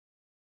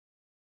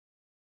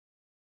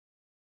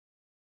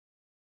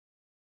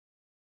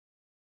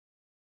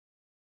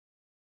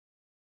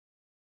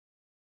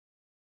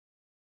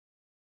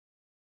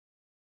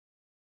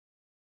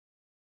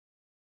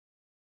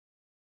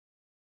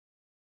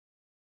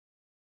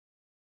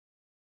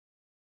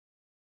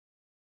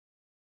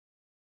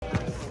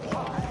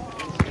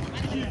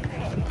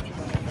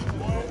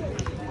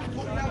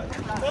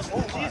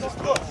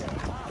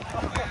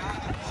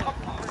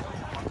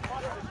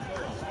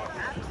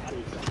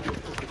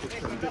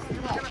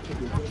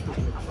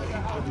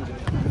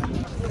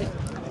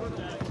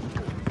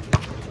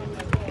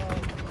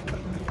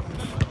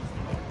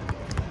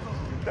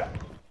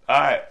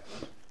Alright.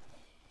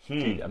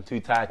 I'm too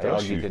tired to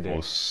argue today.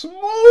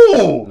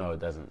 Small! No, it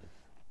doesn't.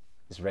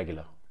 It's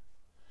regular.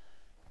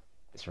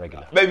 It's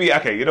regular. Maybe,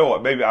 okay, you know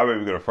what? Maybe I'm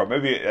maybe going to front.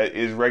 Maybe it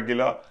is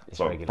regular. It's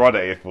but regular.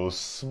 Brother, it feels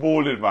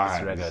small in my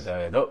hands. It's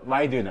regular. Don't,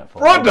 why are you doing that for?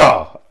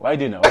 Brother! Why are you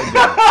doing that?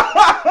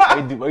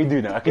 Why are you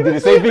doing that? I can do the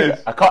same thing.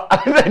 I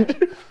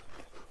can't.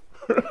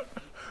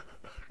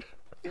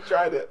 You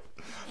tried it.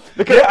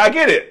 Yeah, I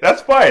get it.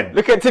 That's fine.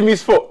 Look at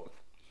Timmy's foot.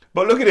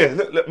 But look at this.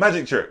 Look,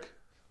 magic trick.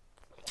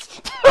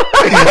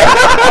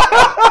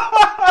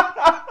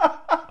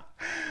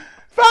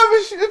 Fam,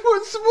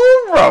 it's small,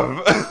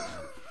 bruv.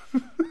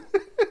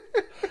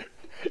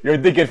 You're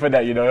addicted for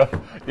that, you know.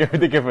 You're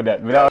addicted for that.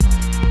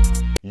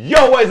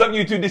 Yo, what is up,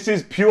 YouTube? This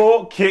is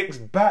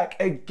PureKicks back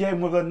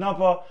again with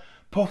another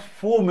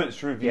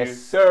performance review. Yes,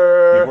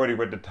 sir. You've already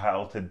read the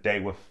title.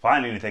 Today, we're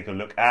finally going to take a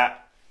look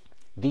at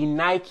the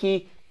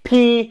Nike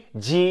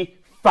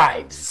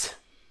PG5s.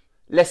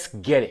 Let's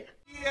get it.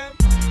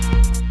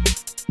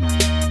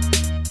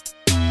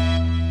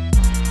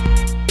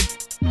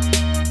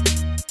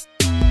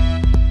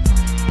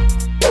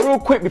 Real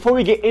quick, before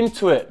we get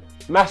into it,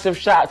 massive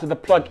shout out to The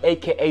Plug,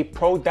 aka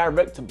Pro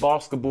Director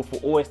Basketball, for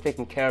always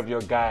taking care of your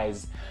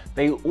guys.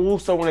 They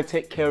also want to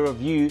take care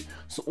of you,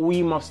 so all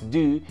you must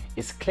do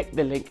is click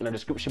the link in the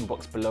description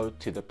box below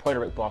to the Pro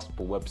Direct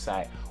Basketball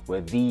website,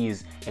 where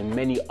these and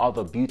many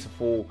other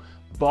beautiful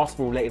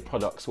basketball related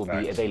products will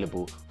be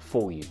available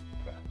for you.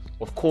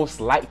 Of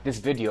course, like this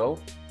video,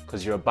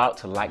 because you're about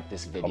to like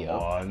this video. Come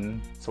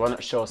on. So why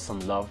not show us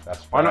some love?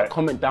 That's why right. not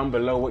comment down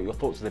below what your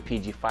thoughts of the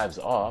PG5s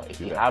are, if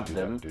you have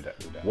them. Do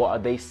that. What are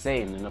they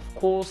saying? And of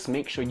course,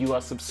 make sure you are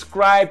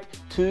subscribed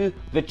to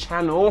the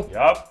channel.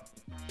 Yup.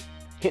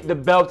 Hit the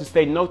bell to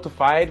stay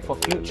notified for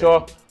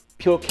future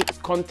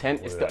PureKicks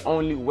content. It's the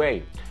only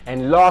way.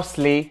 And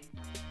lastly,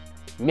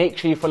 make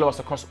sure you follow us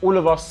across all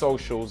of our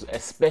socials,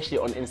 especially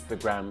on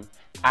Instagram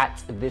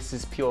at This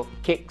Is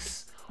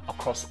PureKicks.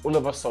 Across all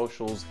of our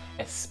socials,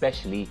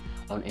 especially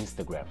on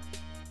Instagram.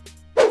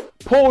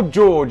 Paul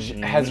George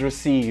has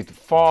received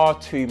far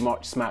too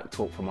much smack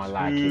talk for my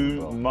liking,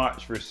 bro. Too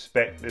much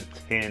respect the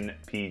 10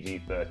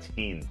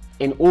 PG-13.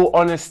 In all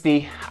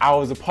honesty, I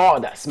was a part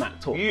of that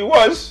smack talk. You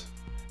was.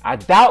 I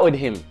doubted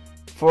him.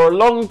 For a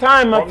long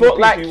time, I felt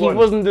like he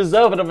wasn't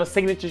deserving of a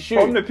signature shoe.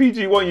 From the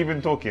PG1 you've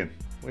been talking.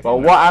 But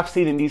what I've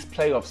seen in these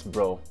playoffs,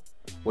 bro,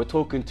 we're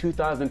talking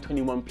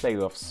 2021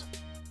 playoffs.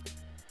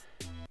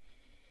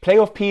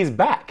 Playoff P is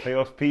back.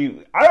 Playoff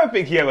P. I don't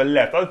think he ever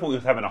left. I thought he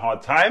was having a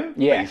hard time.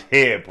 Yeah. But he's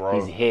here, bro.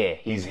 He's here.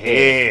 He's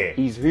here.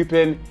 He's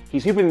hooping.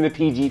 He's hooping in the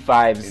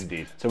PG5s.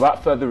 Indeed. So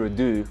without further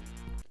ado,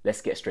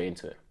 let's get straight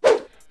into it.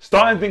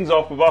 Starting things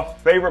off with our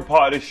favorite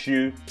part of the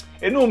shoe.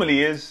 It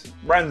normally is.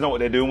 Brands know what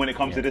they're doing when it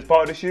comes to this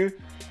part of the shoe.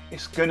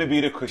 It's gonna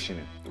be the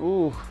cushioning.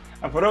 Ooh.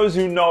 And for those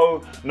who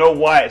know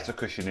why it's a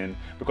cushioning,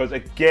 because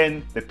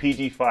again, the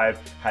PG5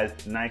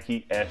 has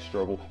Nike Air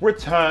Strobel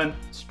return.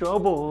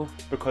 Strobel.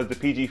 Because the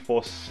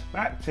PG4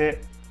 smacked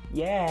it.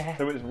 Yeah.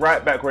 So it's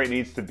right back where it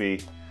needs to be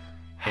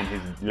in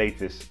his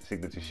latest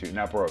signature shoe.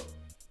 Now, bro,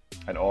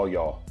 and all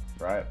y'all,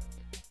 right?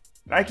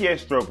 Nike Air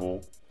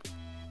Strobel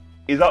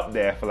is up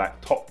there for like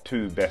top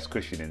 2 best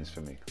cushionings for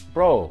me.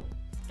 Bro,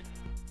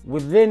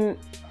 within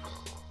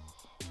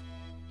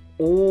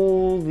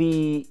all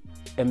the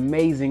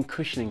amazing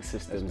cushioning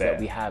systems that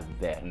we have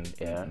there,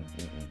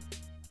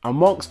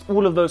 amongst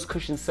all of those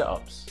cushion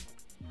setups,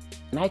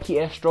 Nike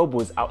Air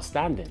Strobel is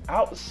outstanding.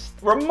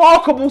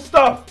 Remarkable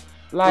stuff.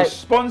 Like,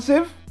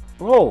 responsive.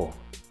 Bro,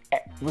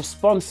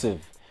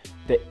 responsive.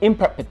 The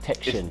impact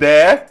protection. It's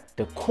there.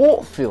 The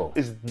court feel.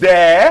 It's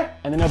there.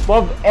 And then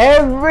above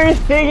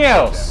everything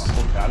else,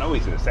 I know what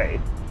he's going to say.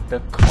 the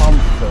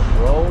comfort,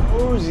 bro.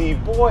 Boozy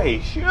boy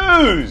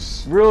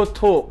shoes. Real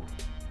talk.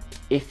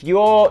 If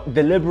you're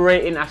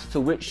deliberating as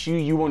to which shoe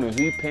you want to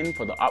hoop in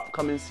for the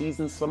upcoming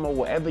season, summer,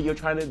 whatever you're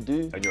trying to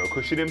do, And you're a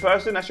cushioning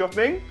person, that's your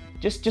thing?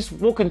 just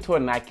walk into a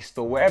Nike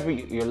store, wherever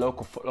your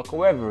local Foot Locker,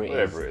 wherever it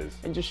is,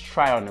 and just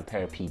try on a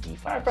pair of PG5s. In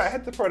fact,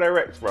 head to Pro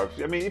Direct, bro.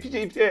 I mean, if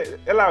you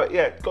allow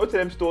it, go to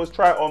them stores,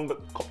 try it on,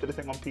 but cop to the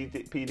thing on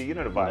PD, you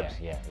know the vibes.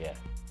 Yeah.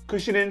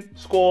 Cushioning,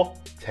 score,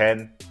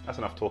 10. That's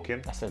enough talking.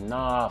 That's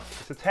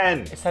enough. It's a 10.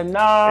 It's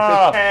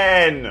enough. It's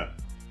a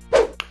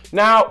 10.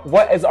 Now,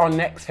 what is our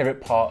next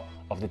favorite part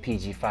of the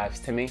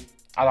PG5s, Timmy?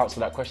 I'll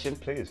answer that question.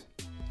 Please.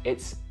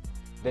 It's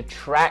the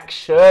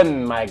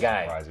traction, my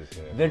guy. Surprises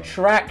here, the bro.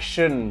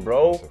 traction,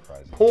 bro.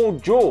 Surprises. Paul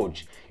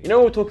George. You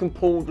know, we're talking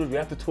Paul George, we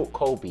have to talk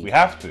Kobe. We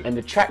have to. And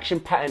the traction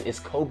pattern is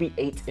Kobe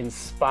 8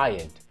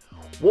 inspired.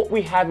 What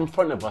we have in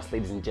front of us,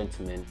 ladies and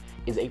gentlemen,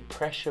 is a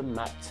pressure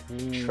mapped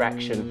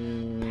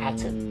traction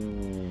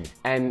pattern.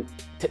 And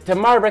to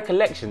my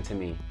recollection, to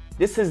me,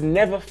 this has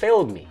never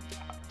failed me.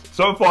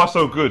 So far,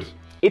 so good.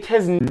 It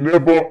has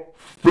Never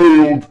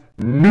failed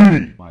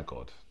me. My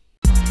God.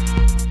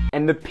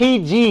 And the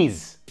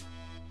PGs,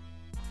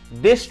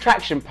 this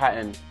traction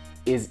pattern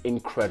is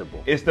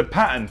incredible. It's the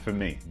pattern for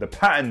me. The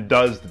pattern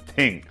does the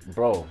thing.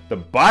 Bro. The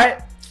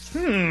bite,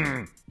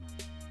 The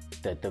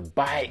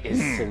bite is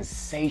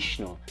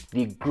sensational.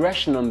 The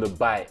aggression on the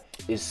bite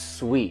is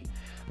sweet.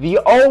 The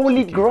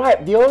only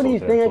gripe, the only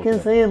thing I can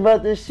say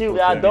about this shoe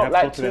that I don't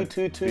like too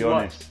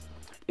much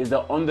is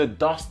that on the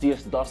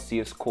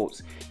dustiest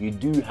coats, you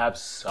do have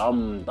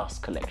some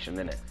dust collection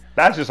in it.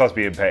 That's just us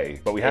being petty,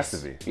 but we have to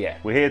be. Yeah.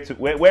 We're here to,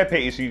 we're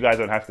petty so you guys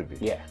don't have to be.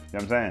 Yeah. You know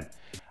what I'm saying?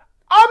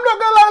 I'm not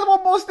gonna lie,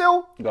 one more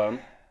still. Go on.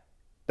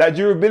 That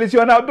durability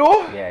on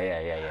outdoor?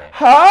 Yeah.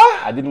 Huh?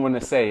 I didn't want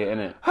to say it,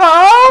 innit?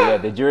 Huh? Yeah,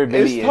 the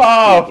durability is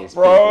tough, is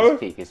bro.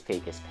 It's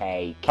peak.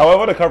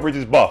 However, the coverage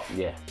is buff.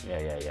 Yeah.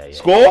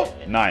 Score?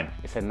 9.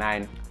 It's a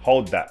 9.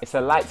 Hold that. It's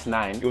a light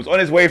 9. It was on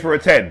its way for a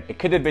 10. It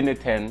could have been a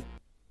 10,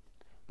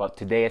 but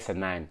today it's a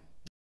 9.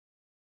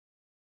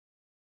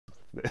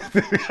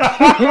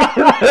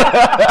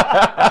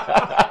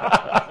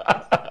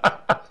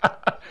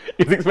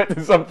 He's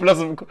expecting some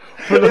philosophical.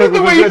 That's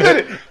the way you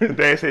said it.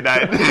 They say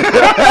 9.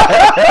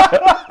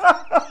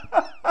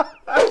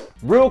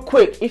 Real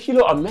quick, if you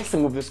lot are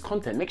messing with this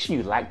content, make sure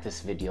you like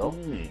this video.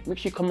 Make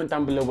sure you comment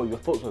down below what your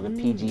thoughts are on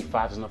the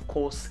PG5s, and of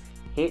course,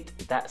 hit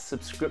that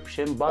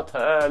subscription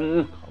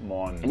button. Come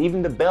on. And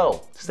even the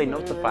bell to stay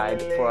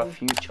notified for our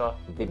future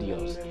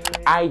videos.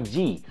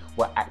 IG,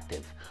 we're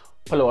active.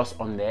 Follow us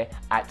on there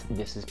at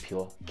This Is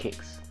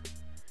PureKicks.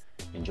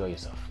 Enjoy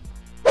yourself.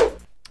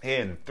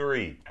 In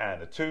 3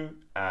 and a 2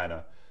 and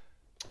a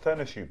turn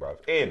the shoe, bruv.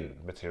 In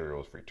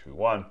materials 3, 2,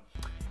 1.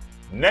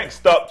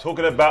 Next up,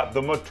 talking about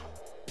the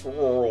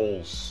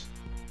materials.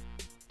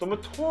 The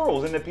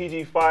materials in the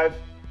PG5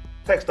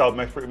 textile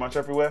mesh pretty much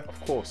everywhere.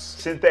 Of course.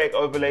 Synthetic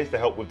overlays to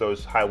help with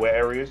those high wear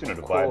areas, you know,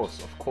 the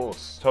vibes. Of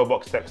course. Toe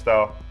box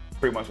textile,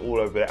 pretty much all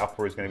over the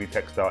upper is going to be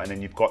textile, and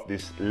then you've got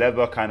this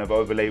leather kind of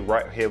overlay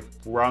right here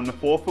around the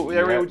forefoot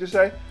area, would you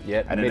say?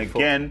 Yeah. And then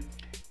again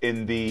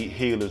in the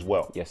heel as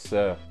well. Yes,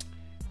 sir.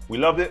 We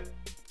loved it.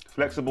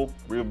 Flexible,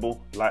 breathable,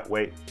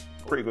 lightweight,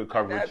 pretty good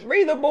coverage.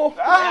 Breathable.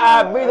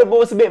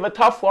 Breathable is a bit of a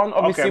tough one.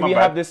 Obviously, we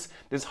have this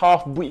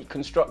half boot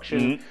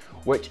construction,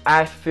 which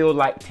I feel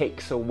like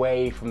takes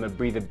away from the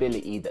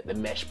breathability that the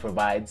mesh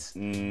provides.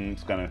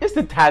 It's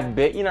a tad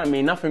bit, you know what I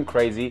mean? Nothing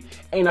crazy.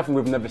 Ain't nothing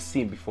we've never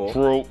seen before.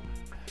 True.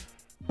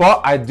 But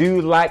I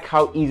do like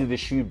how easy the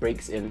shoe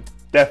breaks in.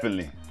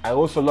 Definitely. I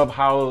also love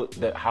how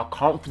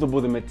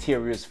comfortable the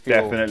materials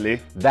feel. Definitely.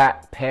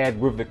 That paired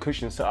with the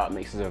cushion setup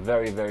makes it a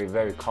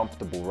very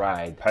comfortable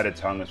ride. Padded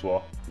tongue as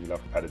well. You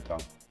love padded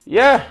tongue.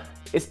 Yeah,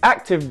 it's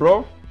active,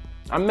 bro.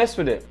 I mess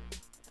with it.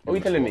 What are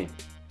you telling me?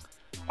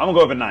 I'm gonna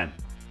go over 9.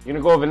 You're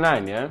gonna go over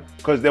 9, yeah?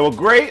 Because they were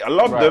great. I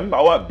loved them, but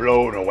I wasn't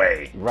blown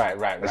away. Right.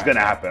 It's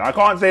gonna happen. I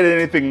can't say that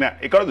anything that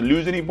it doesn't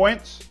lose any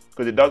points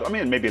because it does. I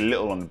mean, maybe a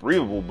little on the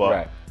breathable,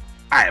 but.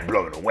 I ain't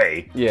blown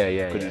away.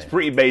 Yeah. Because it's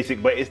pretty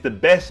basic, but it's the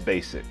best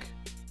basic,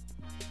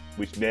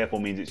 which therefore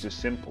means it's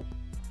just simple.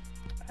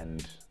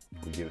 And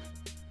we give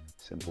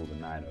simple the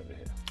 9 over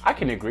here. I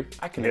can agree.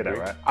 I can agree. That,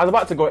 right? I was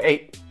about to go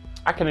 8.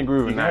 I can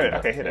agree with 9.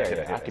 Okay, hit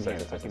it. I can hear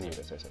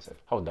it.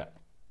 Hold that.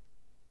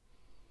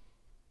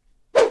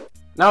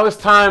 Now it's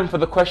time for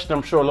the question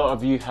I'm sure a lot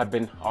of you have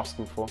been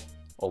asking for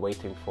or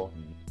waiting for.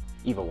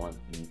 Either one.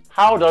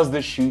 How does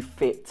the shoe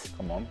fit?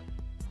 Come on.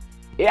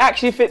 It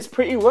actually fits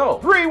pretty well.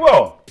 Pretty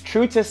well.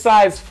 True to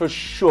size for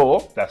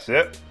sure. That's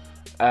it.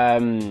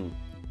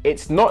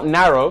 It's not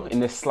narrow in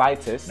the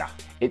slightest. Nah.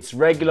 It's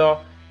regular,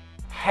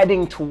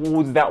 heading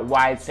towards that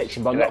wide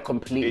section, but not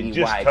completely it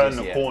just wide. Turned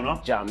the corner. Do you know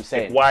what I'm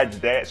saying? If wide's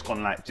there, it's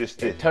gone like just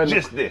this.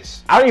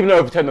 This. I don't even know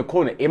if it turned the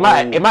corner. It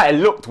might have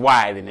looked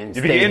wide and then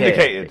you think it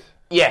indicated?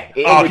 Yeah.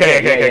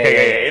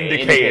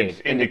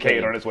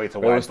 Indicated on its way to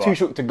wide. It was too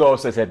short to go,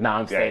 so I said, nah,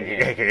 I'm staying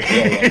here.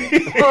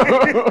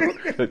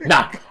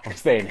 Nah, I'm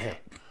staying here.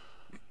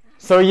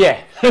 So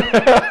yeah.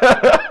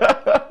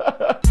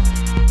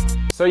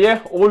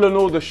 All in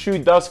all, the shoe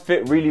does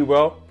fit really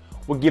well.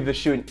 We'll give the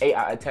shoe an 8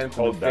 out of 10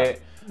 for the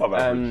fit. Above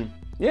average.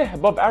 Yeah,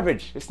 above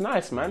average. It's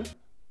nice, man.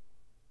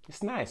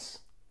 It's nice.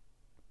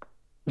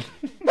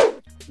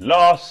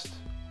 Last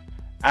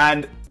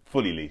and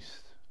fully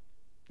least,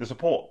 the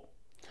support.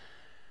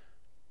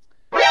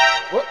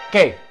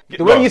 Okay,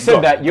 the way you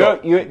said that,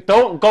 you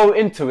don't go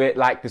into it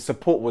like the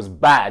support was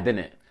bad,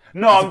 innit?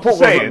 No, I'm just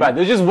saying. Bad.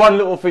 There's just one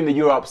little thing that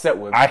you were upset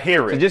with. I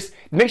hear it. So just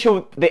make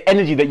sure the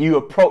energy that you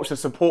approach the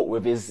support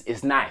with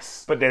is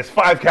nice. But there's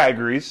 5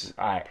 categories.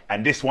 All right.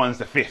 And this one's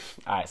the 5th.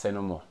 All right, say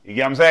no more. You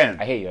get what I'm saying?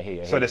 I hear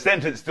you. So the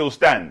sentence still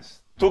stands.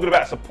 Talking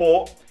about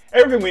support,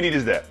 everything we need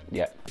is there.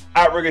 Yeah.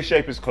 Outrigger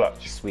shape is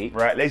clutch. Sweet.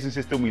 Right, lacing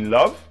system we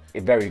love.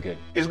 It's very good.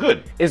 It's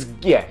good. It's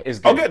good.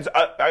 I'll get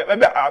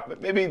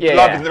maybe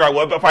love isn't the right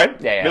word, but fine.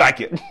 Yeah. We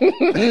like it.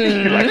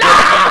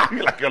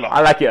 You like it a lot.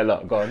 I like it a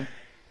lot. Go on.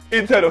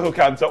 Internal heel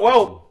counter.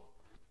 Well,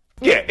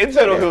 yeah,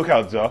 internal heel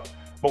counter,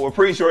 but we're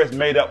pretty sure it's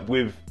made up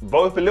with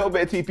both a little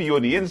bit of TPU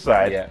on the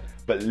inside,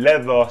 but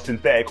leather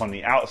synthetic on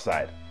the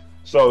outside.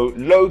 So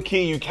low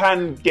key, you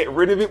can get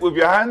rid of it with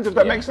your hands, if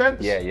that makes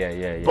sense.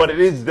 Yeah. But it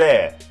is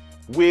there.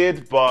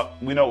 Weird,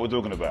 but we know what we're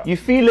talking about. You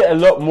feel it a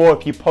lot more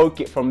if you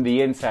poke it from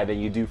the inside than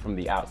you do from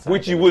the outside.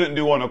 Which you wouldn't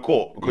do on a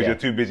court because you're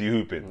too busy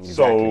hooping.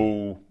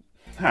 Exactly.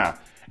 So,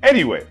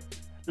 anyway,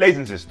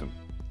 Lacing system.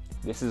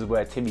 This is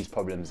where Timmy's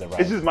problems arise.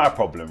 This is my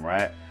problem,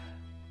 right?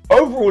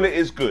 Overall, it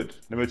is good.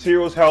 The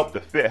materials help,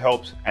 the fit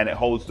helps, and it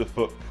holds the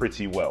foot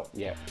pretty well.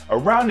 Yeah.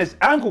 Around this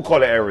ankle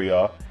collar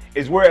area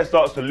is where it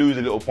starts to lose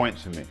a little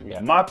points for me. Yeah.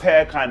 My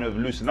pair kind of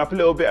loosened up a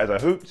little bit as I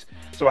hooped,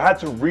 so I had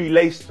to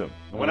relace them.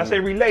 And when I say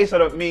relace, I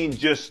don't mean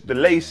just the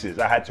laces.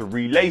 I had to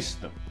relace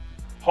them.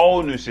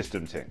 Whole new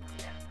system thing.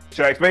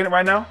 Should I explain it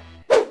right now?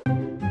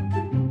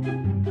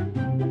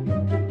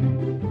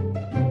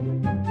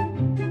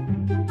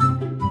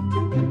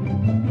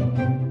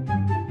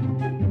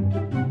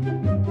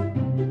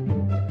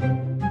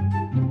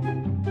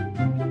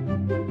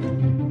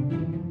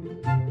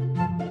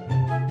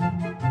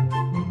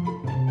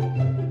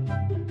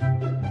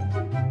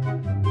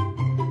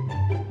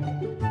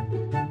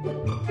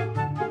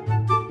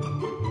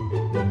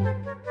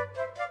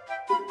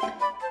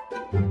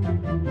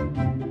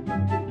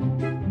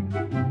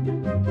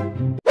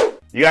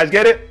 You guys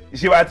get it? You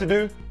see what I had to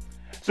do?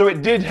 So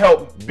it did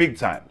help big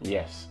time.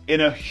 Yes.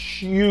 In a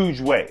huge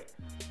way.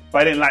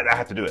 But I didn't like that I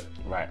had to do it.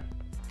 Right.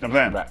 You know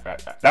what I'm saying?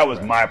 Right. That was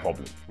my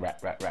problem. Right.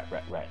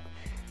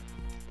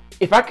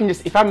 If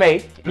I may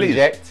Please.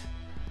 interject,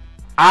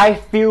 I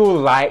feel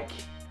like,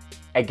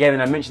 again,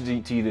 and I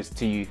mentioned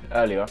to you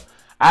earlier,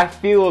 I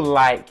feel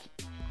like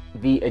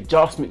the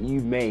adjustment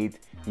you made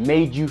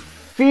you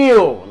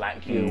feel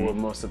like you were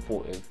more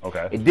supportive.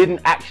 Okay. It didn't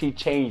actually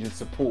change the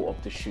support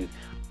of the shoe.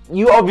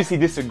 You obviously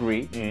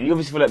disagree. You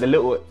obviously feel like the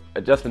little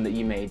adjustment that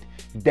you made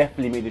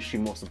definitely made the shoe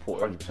more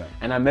supportive. 100%.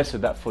 And I messed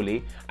with that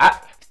fully.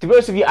 To be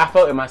honest with you, I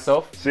felt it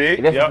myself. See?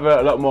 It definitely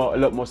felt a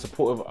lot more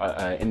supportive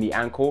in the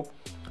ankle.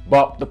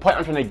 But the point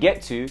I'm trying to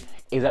get to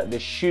is that the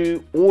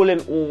shoe, all in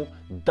all,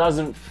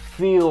 doesn't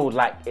feel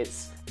like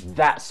it's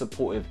that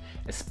supportive,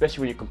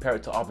 especially when you compare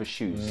it to other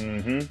shoes.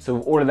 So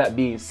with all of that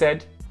being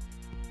said,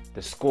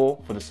 the score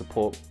for the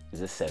support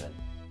is a 7.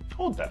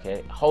 Hold that.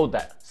 Okay, hold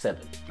that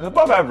 7. It's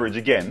above average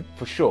again.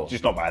 For sure.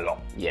 Just not by a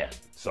lot. Yeah.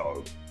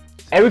 So.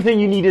 Everything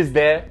you need is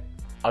there.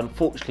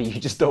 Unfortunately, you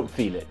just don't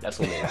feel it. That's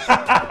all it is.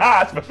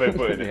 That's my favorite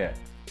put it.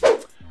 Yeah.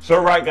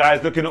 So right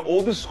guys, looking at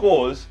all the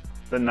scores,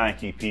 the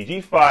Nike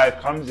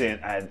PG5 comes in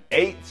at an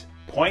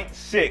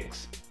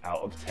 8.6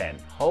 out of 10.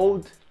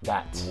 Hold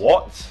that.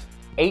 What?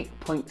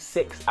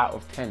 8.6 out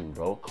of 10,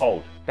 bro.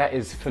 Cold. That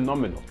is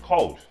phenomenal.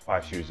 Cold.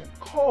 5 shoes in.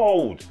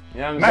 Cold.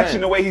 You know what I'm Matching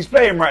saying? the way he's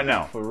playing right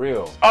now. For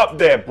real. Up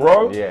there,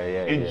 bro.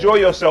 Yeah. Enjoy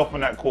yourself on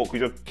that court because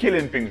you're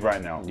killing things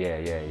right now.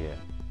 Yeah.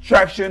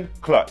 Traction,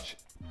 clutch.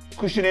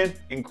 Cushioning,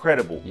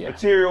 incredible. Yeah.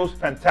 Materials,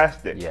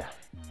 fantastic. Yeah.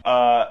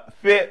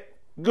 Fit,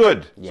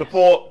 good. Yes.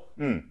 Support,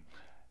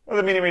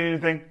 doesn't mean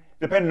anything.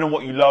 Depending on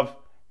what you love,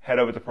 head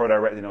over to Pro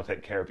Direct and they'll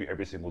take care of you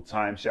every single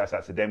time. Shouts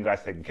out to them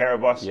guys taking care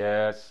of us.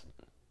 Yes.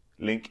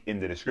 Link in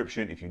the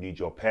description if you need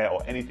your pair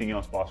or anything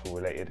else basketball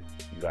related.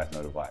 You guys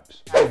know the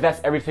vibes. That's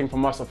everything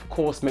from us. Of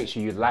course, make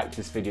sure you like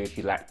this video if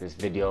you like this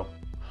video.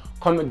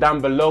 Comment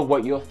down below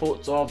what your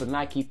thoughts are of the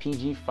Nike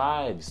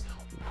PG5s.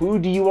 Who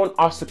do you want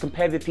us to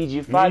compare the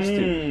PG5s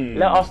to?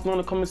 Let us know in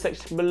the comment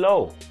section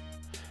below.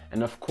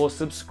 And of course,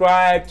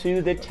 subscribe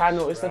to the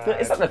channel. It's like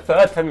the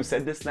third time we've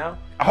said this now.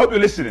 I hope you're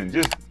listening.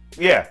 Just,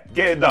 get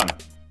it done.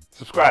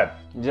 Subscribe.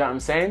 You know what I'm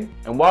saying?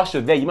 And whilst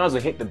you're there, you might as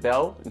well hit the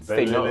bell and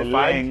stay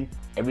notified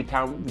every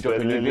time we drop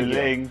a new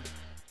video.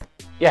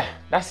 Yeah,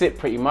 that's it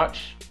pretty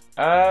much.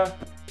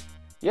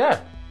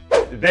 Yeah.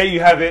 There you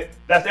have it.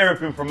 That's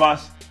everything from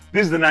us.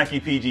 This is the Nike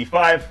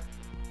PG5.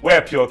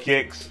 Wear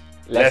PureKicks.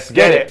 Let's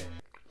get it.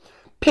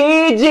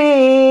 PG!